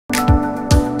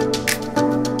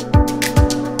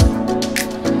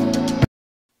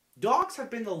Dogs have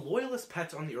been the loyalest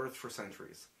pets on the earth for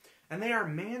centuries, and they are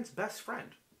man's best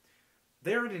friend.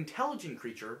 They are an intelligent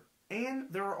creature, and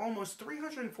there are almost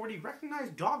 340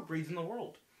 recognized dog breeds in the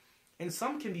world, and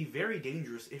some can be very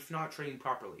dangerous if not trained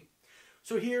properly.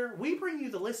 So here, we bring you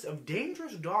the list of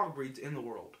dangerous dog breeds in the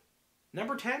world.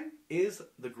 Number 10 is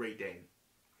the Great Dane.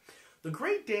 The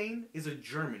Great Dane is a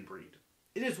German breed.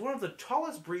 It is one of the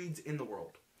tallest breeds in the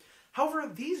world. However,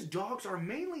 these dogs are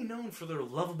mainly known for their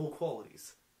lovable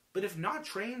qualities, but if not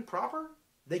trained proper,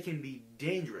 they can be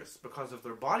dangerous because of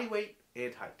their body weight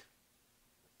and height.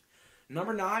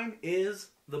 Number 9 is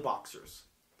the Boxers.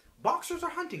 Boxers are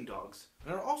hunting dogs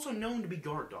and are also known to be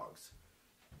guard dogs,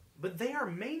 but they are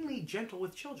mainly gentle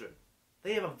with children.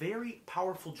 They have a very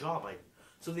powerful jaw bite,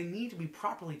 so they need to be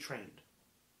properly trained.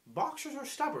 Boxers are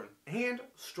stubborn and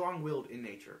strong-willed in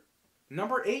nature.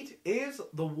 Number 8 is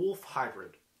the Wolf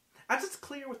Hybrid. As it's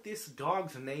clear with this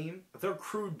dog's name, they're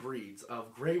crude breeds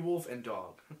of gray wolf and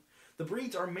dog. The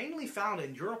breeds are mainly found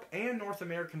in Europe and North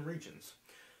American regions.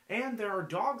 And there are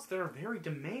dogs that are very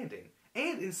demanding.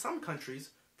 And in some countries,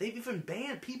 they've even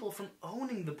banned people from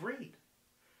owning the breed.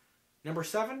 Number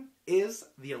 7 is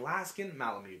the Alaskan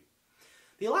Malamute.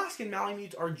 The Alaskan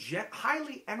Malamutes are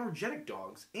highly energetic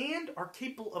dogs and are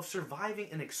capable of surviving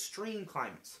in extreme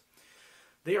climates.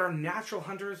 They are natural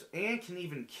hunters and can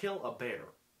even kill a bear.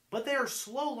 But they are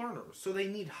slow learners, so they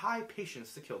need high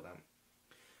patience to kill them.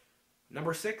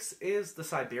 Number 6 is the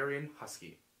Siberian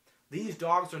Husky. These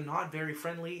dogs are not very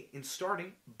friendly in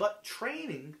starting, but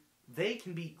training, they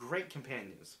can be great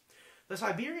companions. The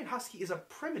Siberian Husky is a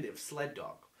primitive sled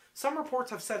dog. Some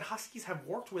reports have said Huskies have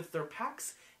worked with their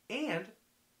packs and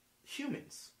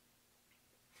humans.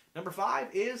 Number 5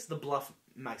 is the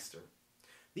Bluffmeister.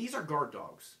 These are guard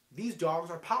dogs. These dogs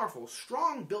are powerful,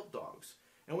 strong-built dogs.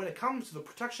 And when it comes to the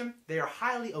protection, they are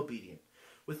highly obedient.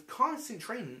 With constant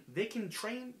training, they can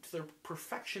train to their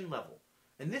perfection level.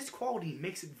 And this quality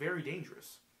makes it very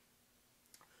dangerous.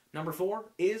 Number 4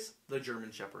 is the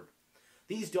German Shepherd.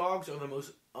 These dogs are the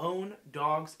most owned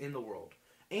dogs in the world.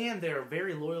 And they are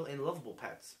very loyal and lovable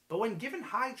pets. But when given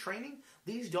high training,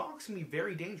 these dogs can be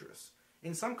very dangerous.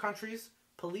 In some countries,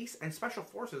 police and special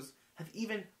forces have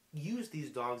even used these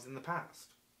dogs in the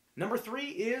past. Number 3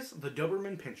 is the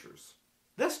Doberman Pinschers.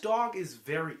 This dog is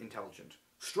very intelligent,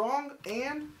 strong,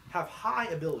 and have high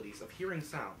abilities of hearing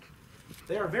sound.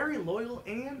 They are very loyal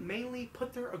and mainly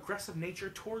put their aggressive nature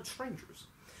towards strangers.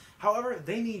 However,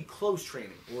 they need close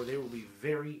training or they will be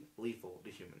very lethal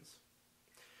to humans.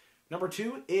 Number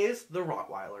 2 is the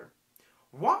Rottweiler.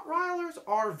 Rottweilers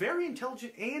are very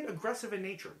intelligent and aggressive in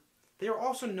nature. They are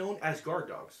also known as guard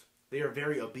dogs. They are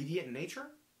very obedient in nature.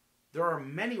 There are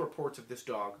many reports of this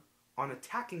dog on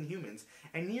attacking humans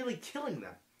and nearly killing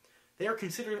them. They are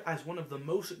considered as one of the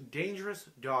most dangerous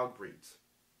dog breeds.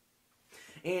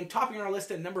 And topping our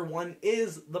list at number 1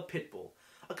 is the Pit Bull,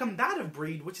 a combative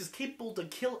breed which is capable to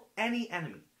kill any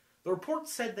enemy. The report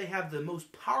said they have the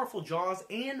most powerful jaws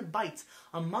and bites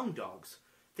among dogs.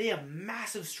 They have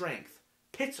massive strength.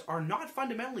 Pits are not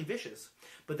fundamentally vicious,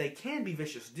 but they can be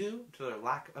vicious due to their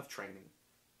lack of training.